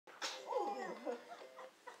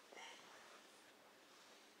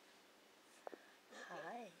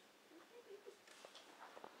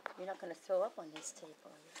You're not going to throw up on this tape,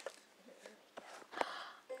 are you?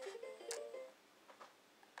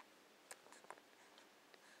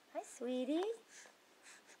 Hi, sweetie.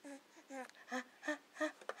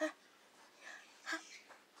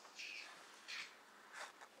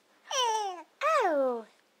 Ow!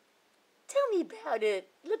 Tell me about it.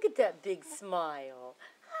 Look at that big smile.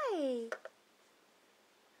 Hi.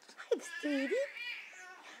 Hi, sweetie.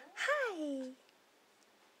 Hi.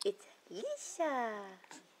 It's Alicia.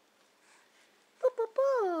 Boo, boo,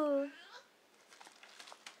 boo.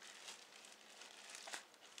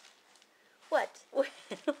 What? What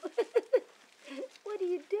are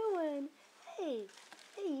you doing? Hey.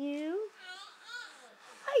 Hey, you.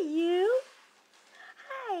 Hi, you.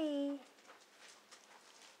 Hi.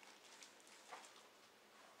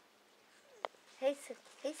 Hey,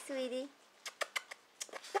 hey, sweetie.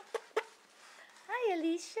 Hi,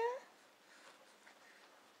 Alicia.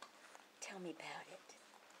 Tell me about it.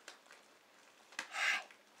 Hi.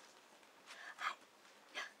 Hi.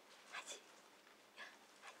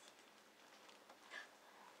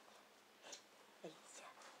 Alicia.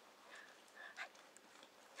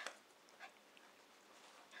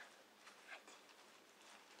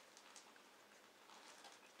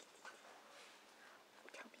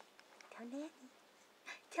 Tell Nanny.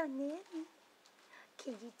 Tell Nanny.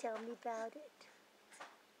 Can you tell me about it?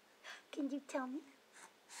 Can you tell me?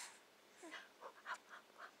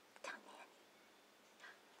 Tell Nanny.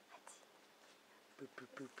 Boo, boo,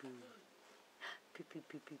 boo, boo. Boo, boo,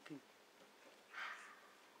 boo, boo, boo.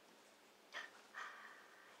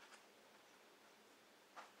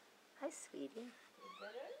 Hi, sweetie.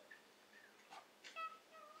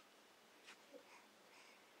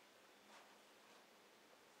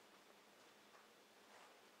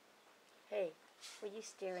 Hey, what are you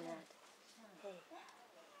staring at? Hey,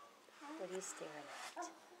 what are you staring at?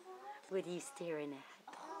 What are you staring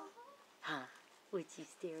at? Huh? What you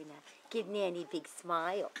staring at? Give Nanny a big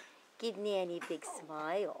smile. Give Nanny a big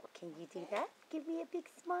smile. Can you do that? Give me a big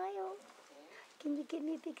smile. Can you give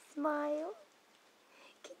me a big smile?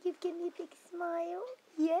 Can you give me a big smile?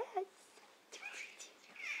 Yes.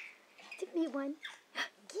 Give me one.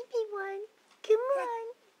 Give me one. Come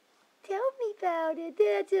on. Tell me about it.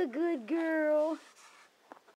 That's a good girl.